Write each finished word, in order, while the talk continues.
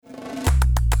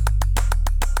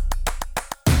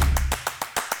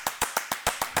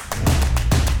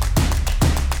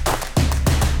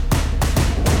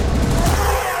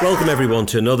Welcome everyone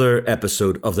to another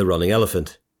episode of The Running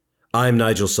Elephant. I'm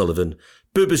Nigel Sullivan,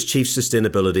 Bupa's Chief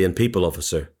Sustainability and People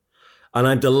Officer, and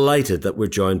I'm delighted that we're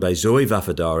joined by Zoe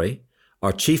Vafadari,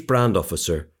 our Chief Brand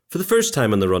Officer, for the first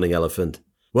time on The Running Elephant.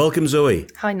 Welcome, Zoe.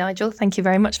 Hi, Nigel. Thank you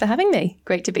very much for having me.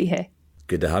 Great to be here.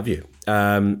 Good to have you.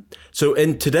 So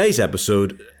in today's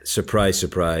episode, surprise,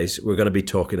 surprise, we're going to be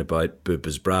talking about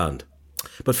Bupa's brand.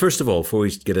 But first of all, before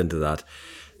we get into that,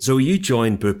 Zoe, you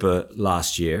joined Bupa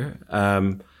last year.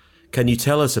 Can you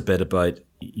tell us a bit about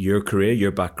your career,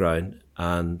 your background,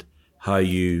 and how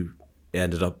you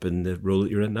ended up in the role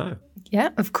that you're in now?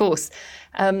 Yeah, of course.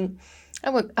 I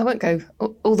won't go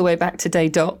all the way back to day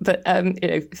dot, but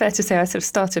fair to say I sort of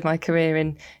started my career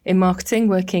in marketing,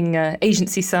 working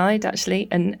agency side actually,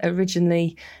 and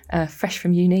originally fresh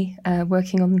from uni,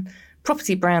 working on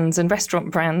property brands and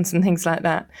restaurant brands and things like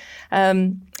that.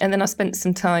 And then I spent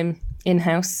some time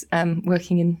in-house,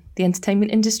 working in the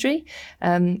entertainment industry,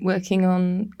 working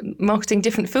on marketing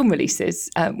different film releases,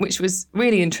 which was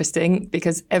really interesting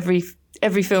because every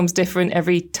film's different,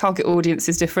 every target audience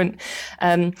is different.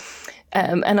 And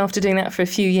after doing that for a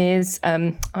few years,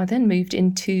 I then moved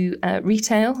into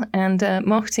retail and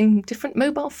marketing different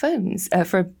mobile phones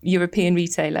for a European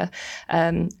retailer.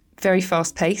 Very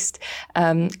fast-paced,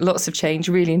 lots of change,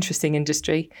 really interesting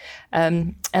industry.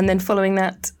 And then following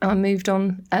that, I moved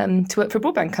on to work for a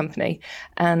broadband company.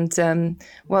 And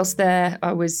whilst there,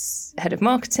 I was head of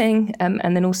marketing and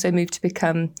then also moved to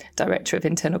become director of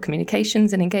internal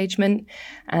communications and engagement.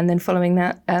 And then following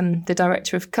that, the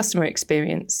director of customer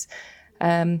experience.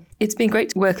 It's been great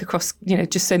to work across,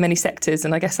 just so many sectors.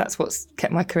 And I guess that's what's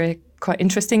kept my career quite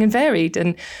interesting and varied,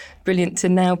 and brilliant to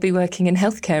now be working in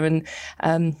healthcare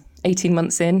and 18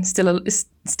 months in,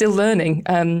 still learning.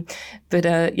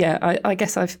 I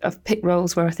guess I've picked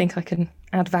roles where I think I can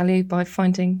add value by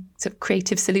finding sort of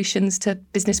creative solutions to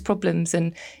business problems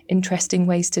and interesting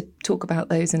ways to talk about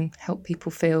those and help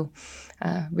people feel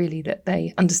really that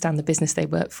they understand the business they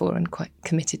work for and quite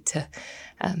committed to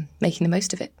making the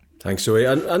most of it. Thanks, Zoe.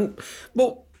 And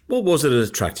what was it that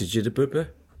attracted you to Bupa?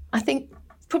 I think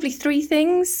probably three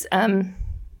things.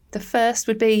 The first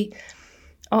would be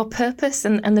our purpose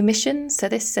and the mission. So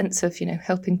this sense of,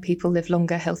 helping people live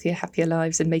longer, healthier, happier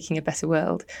lives and making a better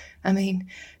world. I mean,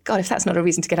 God, if that's not a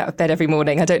reason to get out of bed every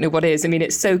morning, I don't know what is. I mean,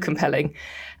 it's so compelling.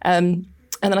 And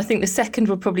then I think the second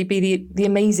would probably be the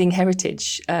amazing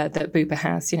heritage that Bupa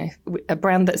has, a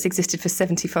brand that's existed for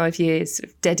 75 years,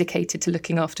 dedicated to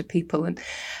looking after people.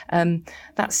 And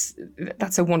that's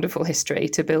a wonderful history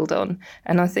to build on.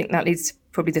 And I think that leads to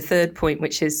probably the third point,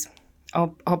 which is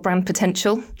our brand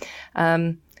potential.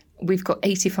 We've got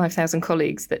 85,000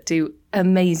 colleagues that do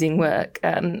amazing work,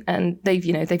 and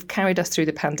they've carried us through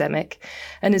the pandemic.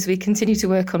 And as we continue to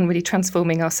work on really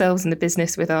transforming ourselves and the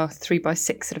business with our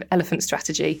 3x6 sort of elephant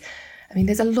strategy, I mean,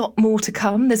 there's a lot more to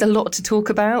come. There's a lot to talk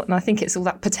about, and I think it's all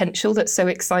that potential that's so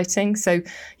exciting. So,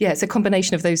 yeah, it's a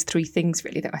combination of those three things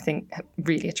really that I think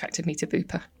really attracted me to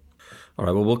Bupa. All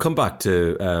right. Well, we'll come back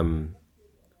to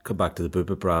the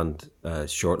Bupa brand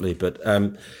shortly, but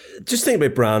just think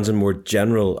about brands in more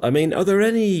general. I mean, are there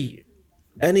any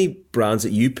brands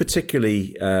that you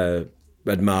particularly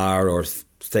admire or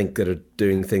think that are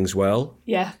doing things well?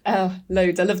 Yeah,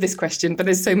 loads. I love this question, but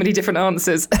there's so many different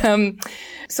answers.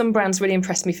 Some brands really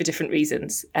impress me for different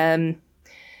reasons.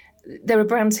 There are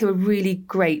brands who are really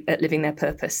great at living their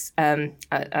purpose.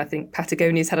 I think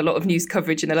Patagonia's had a lot of news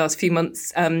coverage in the last few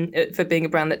months for being a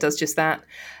brand that does just that,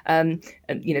 and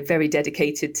very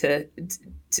dedicated to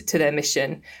their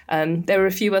mission. There are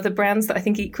a few other brands that I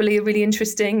think equally are really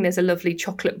interesting. There's a lovely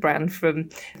chocolate brand from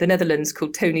the Netherlands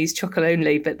called Tony's Chocolate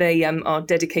Only, but they are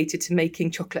dedicated to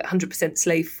making chocolate 100%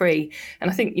 slave-free.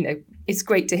 And I think, it's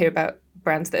great to hear about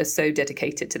brands that are so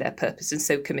dedicated to their purpose and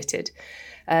so committed.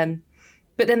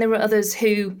 But then there are others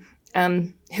who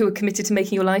are committed to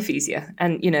making your life easier.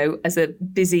 And, as a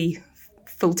busy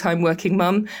full-time working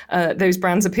mum, those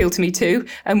brands appeal to me too.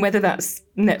 And whether that's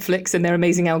Netflix and their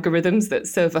amazing algorithms that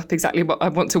serve up exactly what I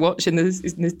want to watch in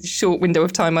the short window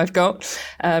of time I've got,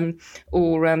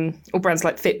 or brands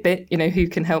like Fitbit, who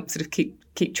can help sort of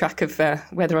keep track of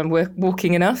whether I'm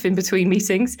walking enough in between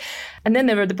meetings. And then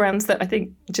there are the brands that I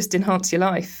think just enhance your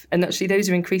life. And actually those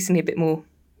are increasingly a bit more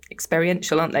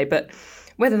experiential, aren't they? But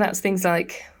whether that's things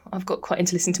like, I've got quite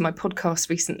into listening to my podcast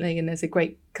recently, and there's a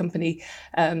great company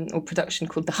or production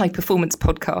called the High Performance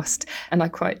Podcast, and I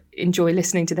quite enjoy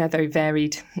listening to their very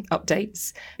varied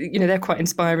updates. They're quite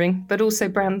inspiring, but also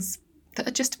brands that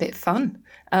are just a bit fun.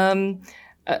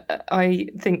 I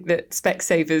think that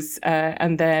Specsavers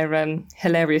and their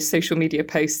hilarious social media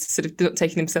posts, sort of not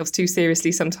taking themselves too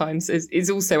seriously sometimes, is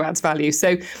also adds value.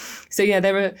 So yeah,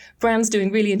 there are brands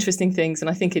doing really interesting things, and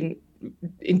I think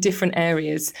in different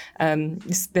areas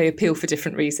they appeal for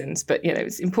different reasons. But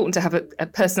it's important to have a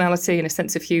personality and a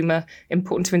sense of humour.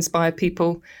 Important to inspire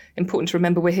people. Important to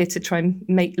remember we're here to try and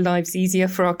make lives easier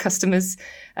for our customers.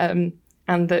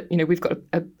 And that, we've got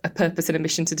a purpose and a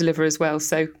mission to deliver as well.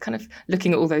 So kind of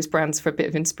looking at all those brands for a bit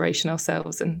of inspiration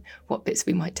ourselves and what bits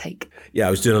we might take. Yeah,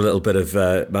 I was doing a little bit of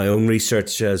my own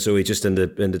research, Zoe, just into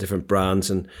different brands.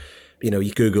 And,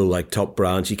 you Google like top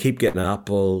brands, you keep getting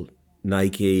Apple,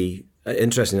 Nike,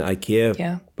 interesting,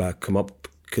 IKEA come up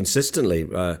consistently.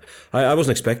 I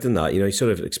wasn't expecting that. You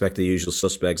sort of expect the usual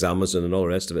suspects, Amazon and all the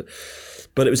rest of it.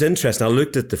 But it was interesting. I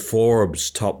looked at the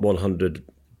Forbes top 100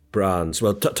 brands.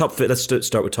 Well, let's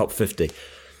start with top 50.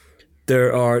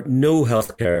 There are no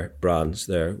healthcare brands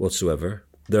there whatsoever.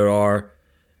 There are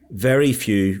very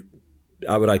few,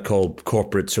 what I call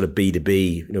corporate sort of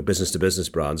B2B, business to business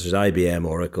brands. There's IBM,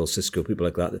 Oracle, Cisco, people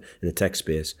like that in the tech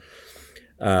space.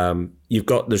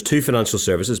 There's two financial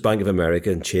services, Bank of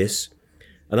America and Chase,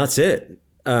 and that's it.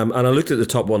 And I looked at the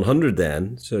top 100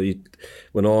 then. So you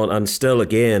went on, and still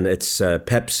again, it's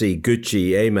Pepsi, Gucci,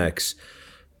 Amex.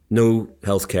 No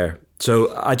healthcare.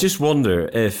 So I just wonder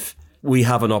if we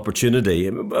have an opportunity.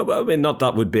 I mean, not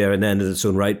that would be an end in its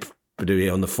own right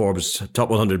on the Forbes top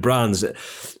 100 brands.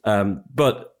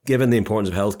 But given the importance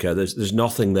of healthcare, there's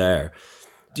nothing there.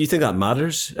 Do you think that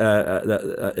matters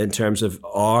in terms of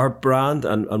our brand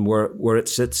and where it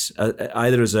sits,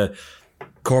 either as a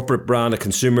corporate brand, a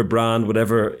consumer brand,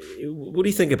 whatever? What do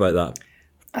you think about that?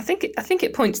 I think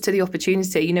it points to the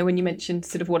opportunity. When you mentioned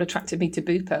sort of what attracted me to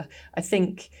Bupa, I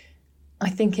think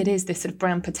it is this sort of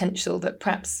brand potential that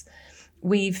perhaps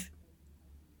we've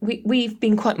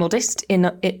been quite modest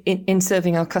in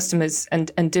serving our customers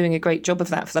and doing a great job of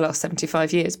that for the last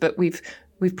 75 years. But we've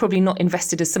probably not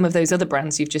invested as some of those other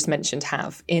brands you've just mentioned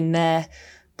have in their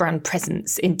brand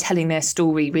presence, in telling their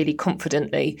story really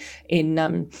confidently, in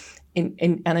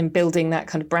building that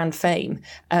kind of brand fame.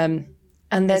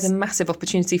 And there's a massive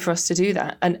opportunity for us to do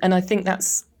that. And I think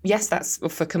that's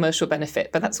for commercial benefit,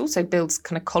 but that's also builds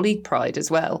kind of colleague pride as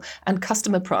well and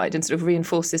customer pride, and sort of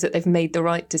reinforces that they've made the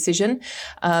right decision.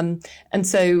 I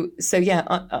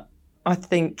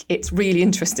think it's really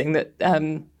interesting that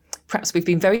perhaps we've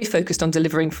been very focused on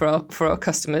delivering for our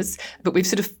customers, but we've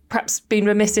sort of perhaps been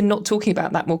remiss in not talking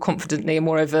about that more confidently and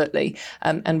more overtly,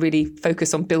 and really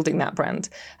focus on building that brand.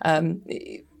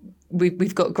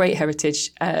 We've got great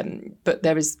heritage, but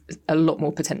there is a lot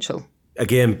more potential.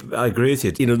 Again, I agree with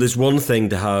you. There's one thing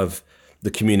to have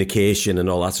the communication and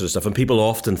all that sort of stuff, and people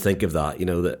often think of that.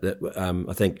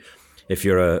 I think if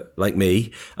you're like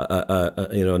me,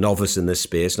 a novice in this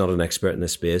space, not an expert in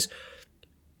this space,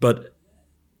 but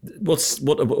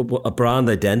what a brand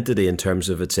identity in terms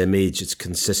of its image, its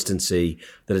consistency,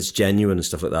 that it's genuine and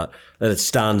stuff like that it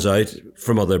stands out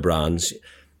from other brands,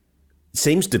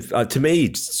 seems to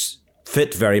me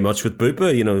fit very much with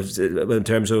Bupa, in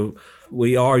terms of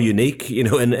we are unique,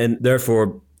 and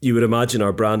therefore you would imagine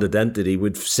our brand identity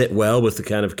would sit well with the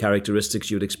kind of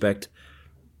characteristics you would expect,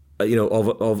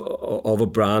 of a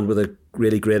brand with a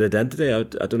really great identity. I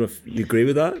don't know if you agree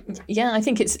with that. Yeah, I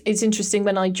think it's interesting.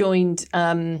 When I joined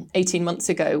 18 months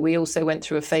ago, we also went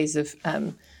through a phase of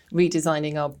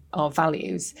redesigning our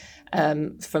values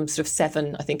from sort of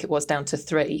 7, I think it was, down to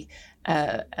 3.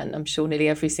 And I'm sure nearly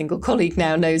every single colleague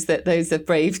now knows that those are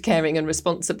brave, caring and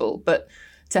responsible. But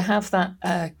to have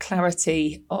that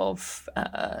clarity of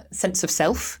sense of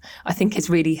self, I think is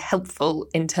really helpful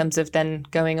in terms of then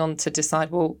going on to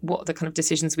decide, well, what are the kind of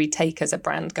decisions we take as a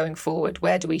brand going forward?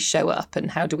 Where do we show up and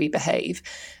how do we behave?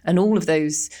 And all of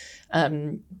those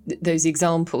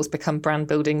examples become brand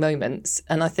building moments.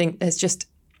 And I think there's just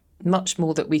much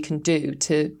more that we can do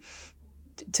to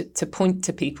point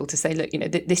to people to say, look,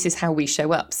 this is how we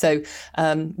show up. So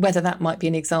whether that might be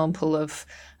an example of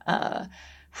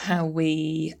how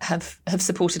we have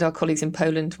supported our colleagues in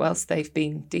Poland whilst they've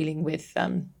been dealing with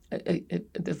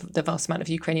the vast amount of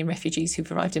Ukrainian refugees who've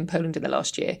arrived in Poland in the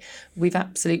last year, we've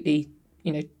absolutely,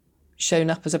 shown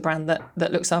up as a brand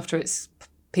that looks after its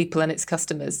people and its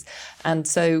customers. And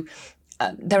so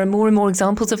there are more and more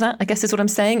examples of that, I guess is what I'm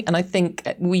saying. And I think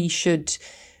we should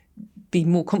be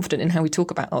more confident in how we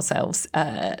talk about ourselves,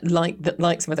 like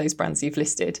some of those brands you've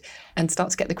listed, and start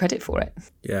to get the credit for it.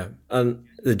 Yeah, and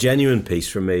the genuine piece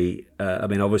for me,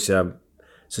 obviously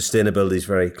sustainability is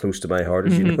very close to my heart,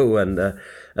 as you know,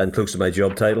 and close to my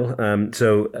job title.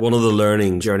 So one of the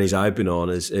learning journeys I've been on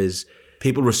is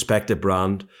people respect a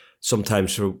brand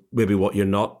sometimes for maybe what you're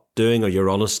not doing, or your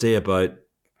honesty about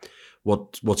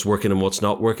what's working and what's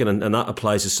not working. And that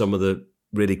applies to some of the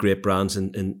really great brands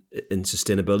in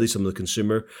sustainability, some of the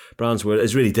consumer brands, where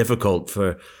it's really difficult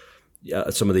for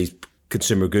some of these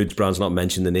consumer goods brands, not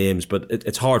mention the names, but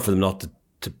it's hard for them not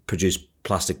to produce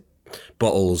plastic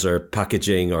bottles or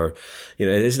packaging, or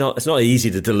it's not easy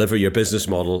to deliver your business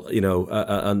model, and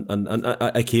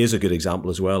IKEA is a good example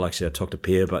as well. Actually, I talked to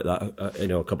Pia about that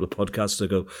a couple of podcasts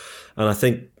ago, and I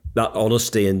think that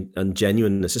honesty and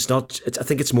genuineness, I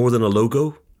think it's more than a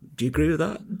logo. Do you agree with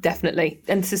that? Definitely.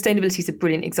 And sustainability is a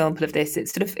brilliant example of this.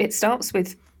 It starts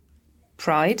with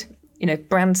pride.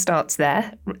 Brand starts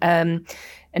there, and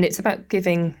it's about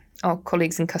giving our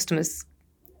colleagues and customers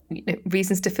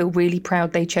reasons to feel really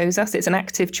proud they chose us. It's an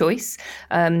active choice.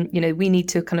 We need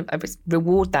to kind of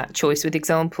reward that choice with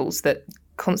examples that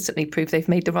constantly prove they've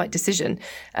made the right decision.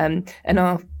 And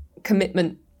our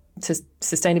commitment to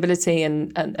sustainability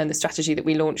and the strategy that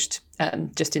we launched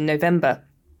just in November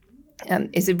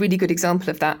is a really good example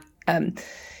of that.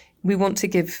 We want to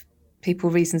give people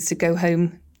reasons to go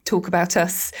home, talk about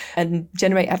us, and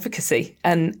generate advocacy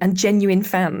and genuine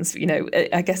fans.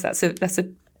 I guess that's a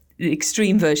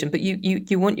extreme version, but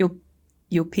you want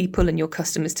your people and your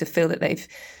customers to feel that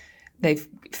they've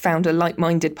found a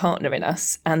like-minded partner in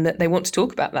us, and that they want to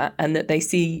talk about that, and that they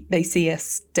see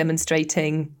us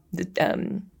demonstrating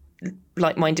the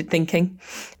like-minded thinking.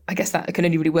 I guess that can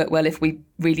only really work well if we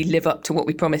really live up to what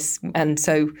we promise. And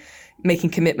so making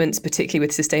commitments, particularly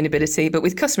with sustainability, but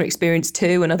with customer experience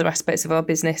too, and other aspects of our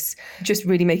business, just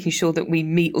really making sure that we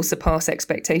meet or surpass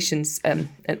expectations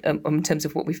in terms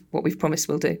of what we've promised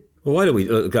we'll do. Well, why don't we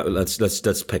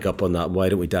let's pick up on that? Why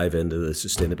don't we dive into the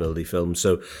sustainability film?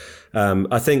 So,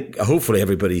 I think hopefully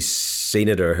everybody's seen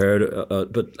it or heard,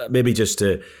 but maybe just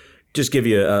to give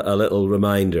you a little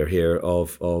reminder here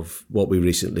of what we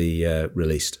recently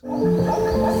released.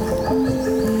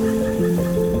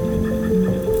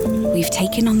 We've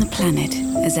taken on the planet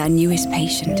as our newest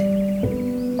patient,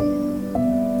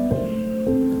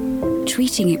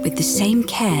 treating it with the same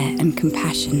care and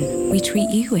compassion we treat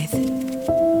you with.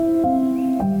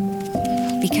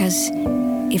 Because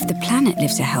if the planet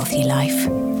lives a healthy life,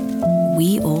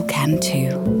 we all can too.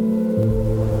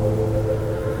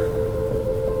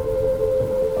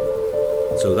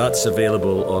 So that's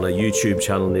available on a YouTube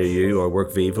channel near you, or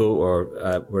Work Vivo, or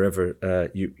wherever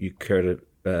you care to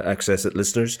access it,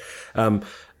 listeners. On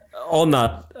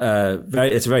that,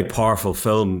 it's a very powerful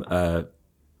film,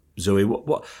 Zoe.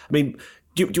 What I mean,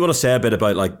 do you want to say a bit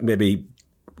about, like, maybe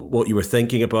what you were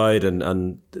thinking about,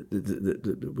 and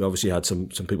we obviously had some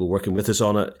people working with us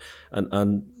on it,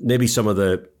 and maybe some of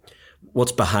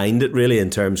what's behind it, really, in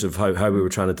terms of how we were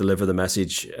trying to deliver the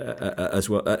message as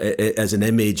well, as an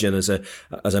image and as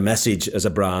a message, as a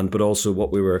brand, but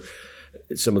also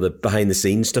some of the behind the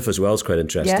scenes stuff as well is quite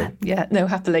interesting. Yeah, no,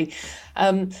 happily.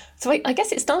 So I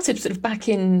guess it started sort of back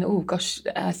in,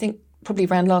 I think probably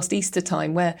around last Easter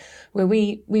time, where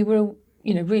we were,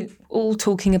 really all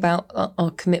talking about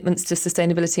our commitments to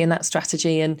sustainability and that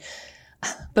strategy,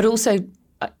 but also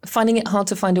finding it hard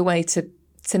to find a way to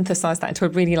synthesize that into a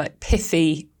really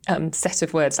pithy set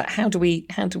of words. Like, how do we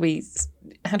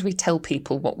tell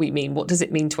people what we mean? What does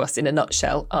it mean to us in a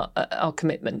nutshell? Our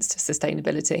commitments to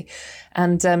sustainability,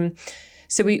 and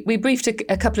so we briefed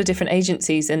a couple of different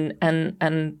agencies,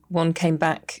 and one came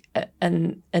back,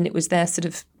 and it was their sort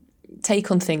of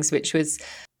take on things, which was,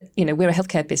 we're a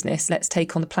healthcare business. Let's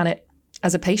take on the planet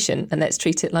as a patient, and let's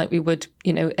treat it like we would,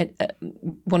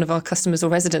 one of our customers or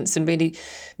residents, and really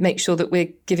make sure that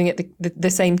we're giving it the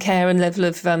same care and level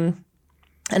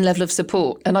of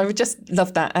support. And I would just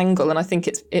love that angle, and I think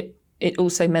it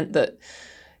also meant that,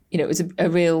 it was a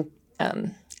real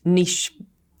niche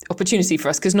opportunity for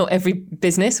us, because not every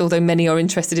business, although many are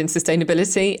interested in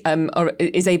sustainability,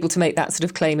 is able to make that sort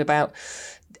of claim about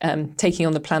taking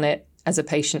on the planet as a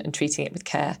patient and treating it with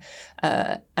care.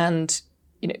 And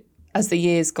as the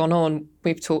years gone on,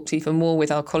 we've talked even more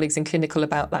with our colleagues in clinical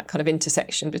about that kind of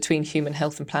intersection between human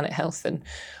health and planet health, and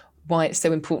why it's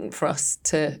so important for us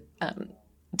to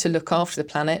look after the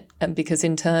planet, and because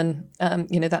in turn,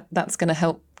 that's going to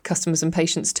help customers and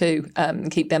patients too, and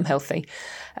keep them healthy.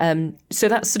 So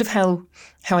that's sort of how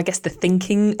I guess the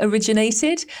thinking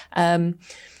originated.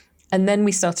 And then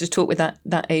we started to talk with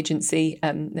that agency.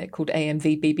 They're called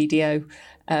AMV BBDO.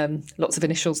 Lots of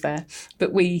initials there.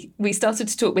 But we started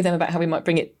to talk with them about how we might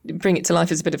bring it to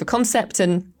life as a bit of a concept.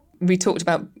 And we talked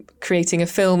about creating a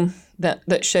film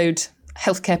that showed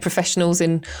healthcare professionals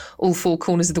in all four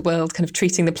corners of the world kind of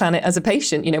treating the planet as a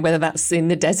patient, whether that's in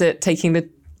the desert, taking the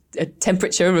a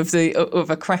temperature of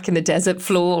a crack in the desert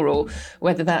floor, or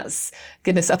whether that's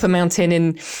goodness up a mountain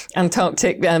in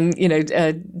Antarctic,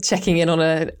 checking in on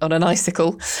an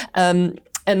icicle, and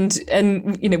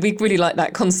we really like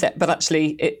that concept, but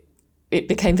actually it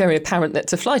became very apparent that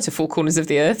to fly to four corners of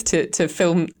the earth to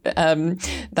film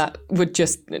that would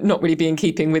just not really be in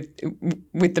keeping with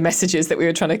the messages that we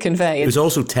were trying to convey. It was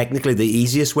also technically the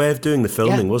easiest way of doing the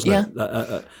filming, wasn't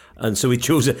it? And so we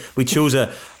chose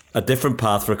a different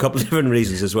path for a couple of different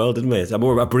reasons as well, didn't we?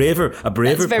 A braver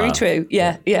That's very path. true.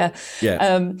 Yeah. At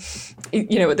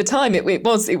the time it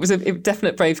was a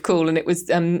definite brave call, and it was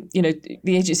the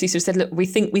agency sort of said, look, we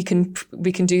think we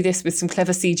can do this with some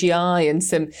clever CGI and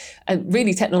some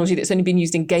really technology that's only been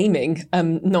used in gaming,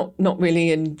 not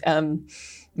really in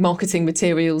marketing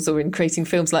materials or in creating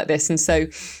films like this. And so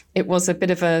it was a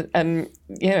bit of a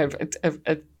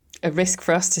risk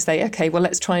for us to say, okay, well,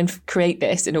 let's try and create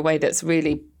this in a way that's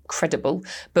really credible,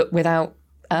 but without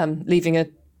leaving a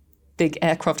big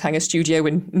aircraft hangar studio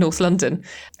in North London.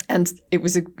 And it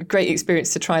was a great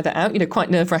experience to try that out, quite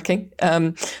nerve-wracking,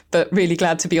 but really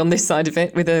glad to be on this side of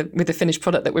it with a finished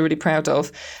product that we're really proud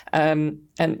of. And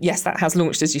yes, that has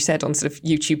launched, as you said, on sort of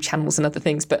YouTube channels and other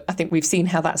things, but I think we've seen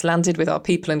how that's landed with our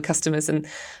people and customers, and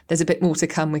there's a bit more to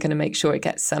come. We're going to make sure it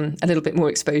gets a little bit more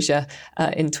exposure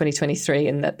in 2023,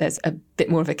 and that there's a bit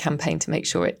more of a campaign to make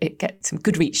sure it gets some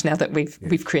good reach now that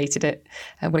we've created it.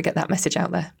 I want to get that message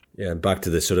out there. Yeah, and back to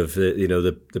the sort of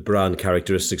the brand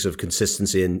characteristics of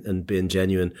consistency and being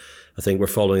genuine. I think we're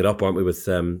following it up, aren't we, with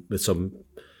some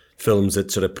films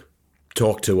that sort of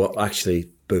talk to what actually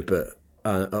Bupa,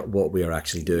 what we are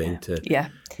actually doing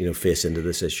to face into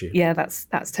this issue. Yeah,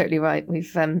 that's totally right.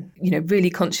 We've really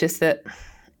conscious that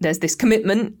there's this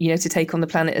commitment to take on the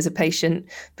planet as a patient,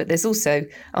 but there's also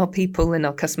our people and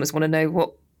our customers want to know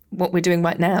what we're doing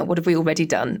right now. What have we already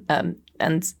done?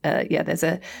 There's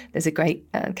a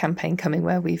great campaign coming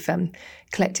where we've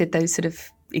collected those sort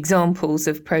of examples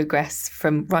of progress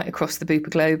from right across the Bupa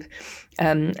globe,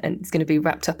 and it's going to be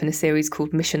wrapped up in a series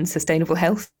called Mission Sustainable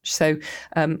Health. So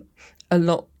a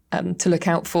lot to look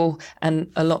out for,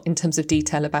 and a lot in terms of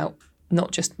detail about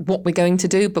not just what we're going to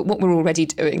do, but what we're already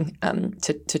doing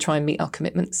to try and meet our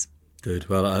commitments. Good.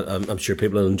 Well, I'm sure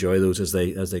people will enjoy those as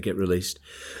they get released.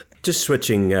 Just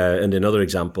switching into another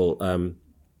example,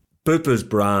 Bupa's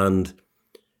brand,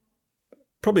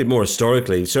 probably more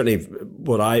historically, certainly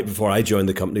before I joined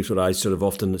the company, what I sort of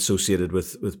often associated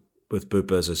with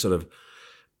Bupa as a sort of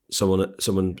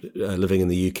someone living in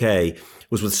the UK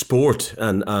was with sport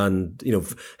and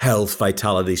health,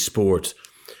 vitality, sport.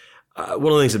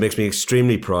 One of the things that makes me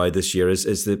extremely proud this year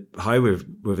is how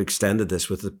we've extended this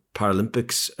with the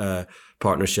Paralympics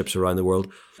partnerships around the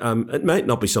world. It might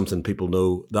not be something people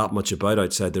know that much about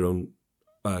outside their own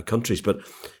countries, but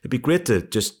it'd be great to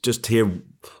just hear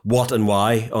what and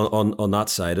why on that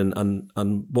side, and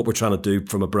what we're trying to do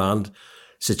from a brand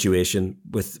situation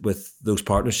with those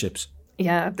partnerships.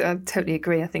 Yeah, I totally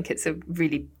agree. I think it's a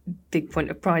really big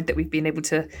point of pride that we've been able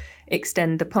to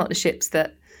extend the partnerships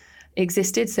that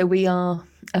existed. So we are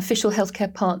official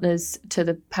healthcare partners to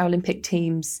the Paralympic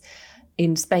teams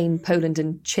in Spain, Poland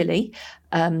and Chile.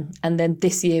 And then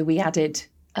this year we added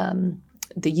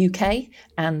the UK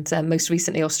and most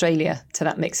recently Australia to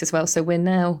that mix as well. So we're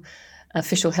now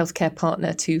official healthcare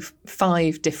partner to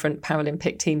 5 different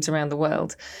Paralympic teams around the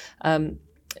world.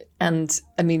 And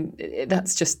I mean,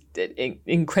 that's just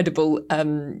incredible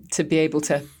to be able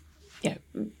to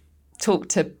talk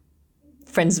to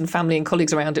friends and family and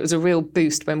colleagues around. It was a real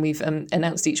boost when we've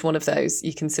announced each one of those.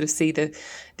 You can sort of see the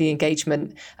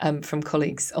engagement from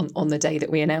colleagues on the day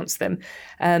that we announced them.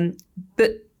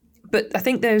 But I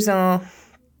think those are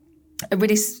a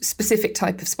really specific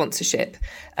type of sponsorship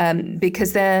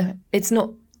because it's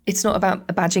not about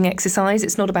a badging exercise.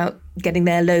 It's not about getting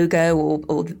their logo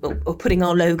or putting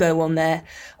our logo on their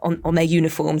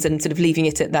uniforms and sort of leaving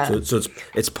it at that. So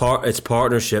it's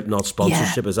partnership, not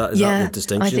sponsorship. Is that the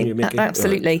distinction you're making?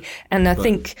 Absolutely. Right. And I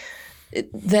think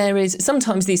there is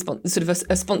sometimes these sort of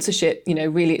a sponsorship.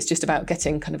 Really, it's just about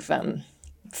getting kind of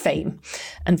fame.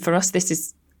 And for us, this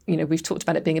is. We've talked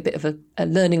about it being a bit of a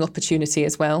learning opportunity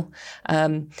as well.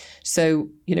 So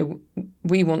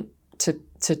we want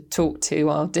to talk to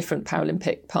our different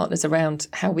Paralympic partners around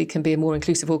how we can be a more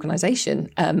inclusive organisation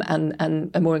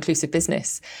and a more inclusive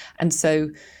business. And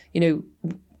so,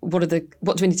 what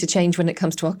do we need to change when it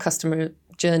comes to our customer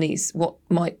journeys? What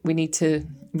might we need to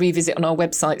revisit on our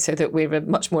website so that we're a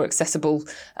much more accessible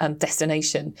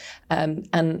destination?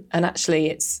 And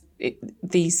actually,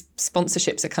 these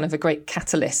sponsorships are kind of a great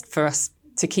catalyst for us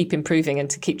to keep improving and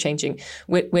to keep changing.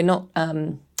 We're not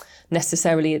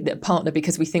necessarily a partner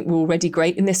because we think we're already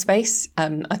great in this space.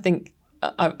 I think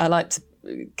I like to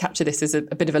capture this as a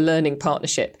bit of a learning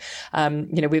partnership.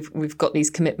 We've got these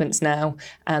commitments now,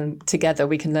 and together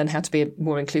we can learn how to be a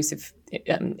more inclusive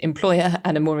employer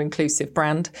and a more inclusive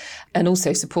brand, and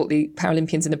also support the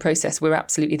Paralympians in the process. We're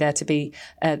absolutely there to be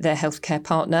their healthcare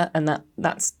partner, and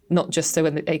that's not just so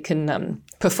that they can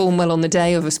perform well on the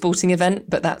day of a sporting event,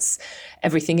 but that's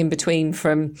everything in between,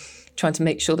 from trying to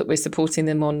make sure that we're supporting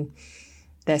them on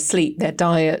their sleep, their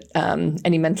diet,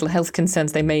 any mental health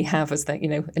concerns they may have, as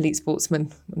elite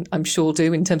sportsmen, I'm sure,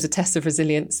 do in terms of tests of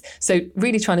resilience. So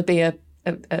really trying to be a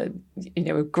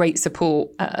great support,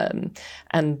 and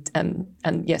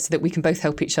so that we can both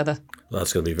help each other. Well,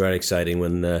 that's going to be very exciting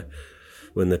when the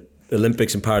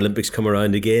Olympics and Paralympics come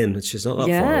around again, which is not that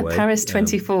far away. Paris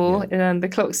 24, the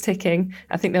clock's ticking.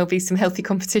 I think there'll be some healthy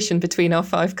competition between our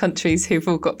 5 countries who've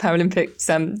all got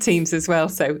Paralympics teams as well,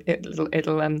 so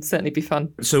it'll certainly be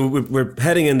fun. So we're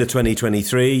heading into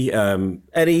 2023.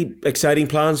 Any exciting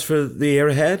plans for the year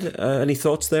ahead? Any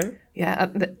thoughts there? Yeah,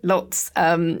 lots,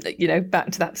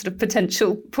 back to that sort of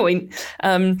potential point.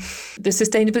 The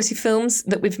sustainability films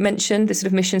that we've mentioned, the sort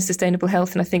of mission sustainable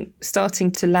health, and I think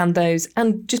starting to land those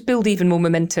and just build even more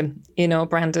momentum in our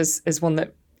brand as one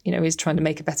that, is trying to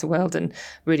make a better world and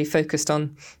really focused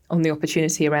on the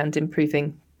opportunity around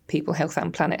improving people health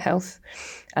and planet health.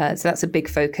 So that's a big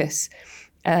focus.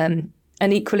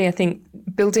 And equally, I think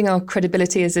building our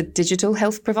credibility as a digital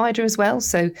health provider as well.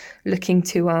 So looking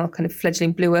to our kind of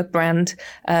fledgling Bluer brand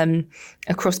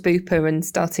across Bupa and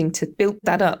starting to build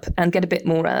that up and get a bit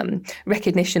more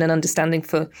recognition and understanding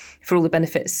for all the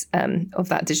benefits of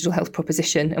that digital health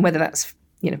proposition, and whether that's,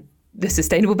 the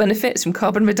sustainable benefits from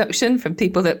carbon reduction, from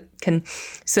people that can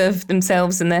serve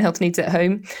themselves and their health needs at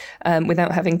home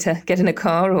without having to get in a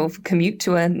car or commute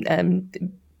to a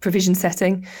provision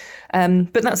setting.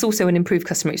 But that's also an improved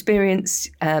customer experience,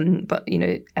 and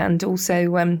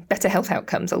also better health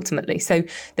outcomes ultimately. So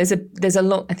there's a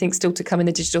lot, I think, still to come in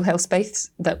the digital health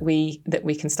space that we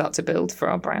can start to build for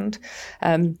our brand.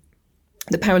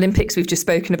 The Paralympics we've just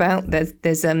spoken about.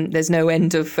 There's no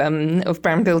end of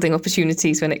brand building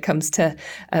opportunities when it comes to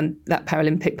that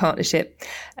Paralympic partnership.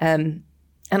 And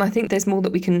I think there's more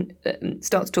that we can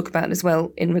start to talk about as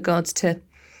well in regards to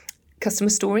customer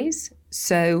stories.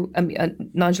 So,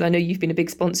 Nigel, I know you've been a big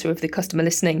sponsor of the customer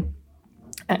listening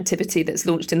activity that's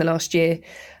launched in the last year.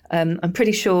 I'm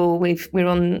pretty sure we're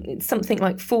on something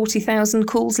like 40,000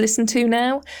 calls listened to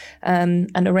now, and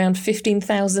around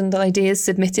 15,000 ideas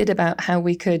submitted about how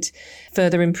we could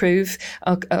further improve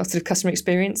our sort of customer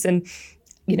experience. And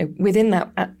within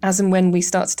that, as and when we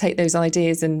start to take those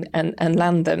ideas and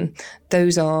land them,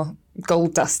 those are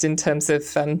gold dust in terms of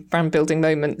brand building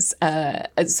moments.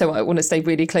 So I want to stay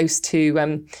really close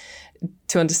to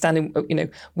understanding,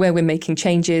 where we're making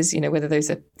changes, whether those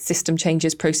are system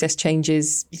changes, process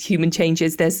changes, human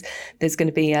changes. There's going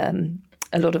to be a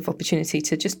lot of opportunity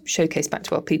to just showcase back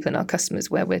to our people and our customers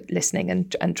where we're listening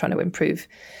and trying to improve.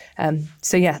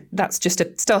 That's just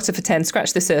a starter for 10,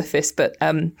 scratch the surface. But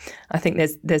I think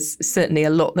there's certainly a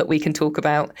lot that we can talk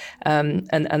about. And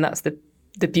that's the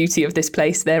beauty of this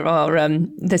place.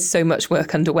 There's so much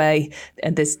work underway,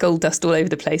 and there's gold dust all over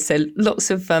the place. So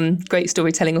lots of great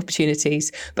storytelling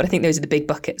opportunities. But I think those are the big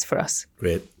buckets for us.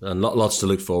 Great, and lots to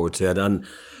look forward to. And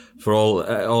for all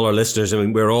our listeners, I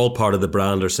mean, we're all part of the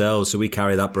brand ourselves, so we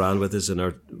carry that brand with us in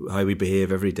how we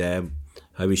behave every day,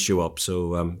 how we show up.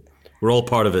 So we're all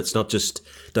part of it. It's not just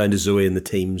down to Zoe and the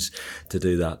teams to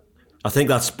do that. I think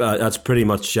that's pretty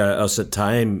much us at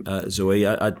time, Zoe.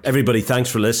 Everybody,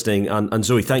 thanks for listening. And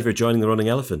Zoe, thanks for joining The Running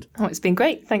Elephant. Oh, it's been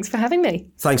great. Thanks for having me.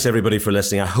 Thanks, everybody, for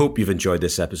listening. I hope you've enjoyed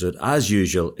this episode. As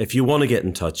usual, if you want to get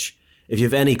in touch, if you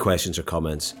have any questions or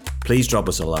comments, please drop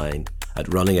us a line at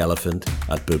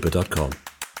runningelephant@bupa.com.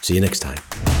 See you next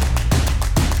time.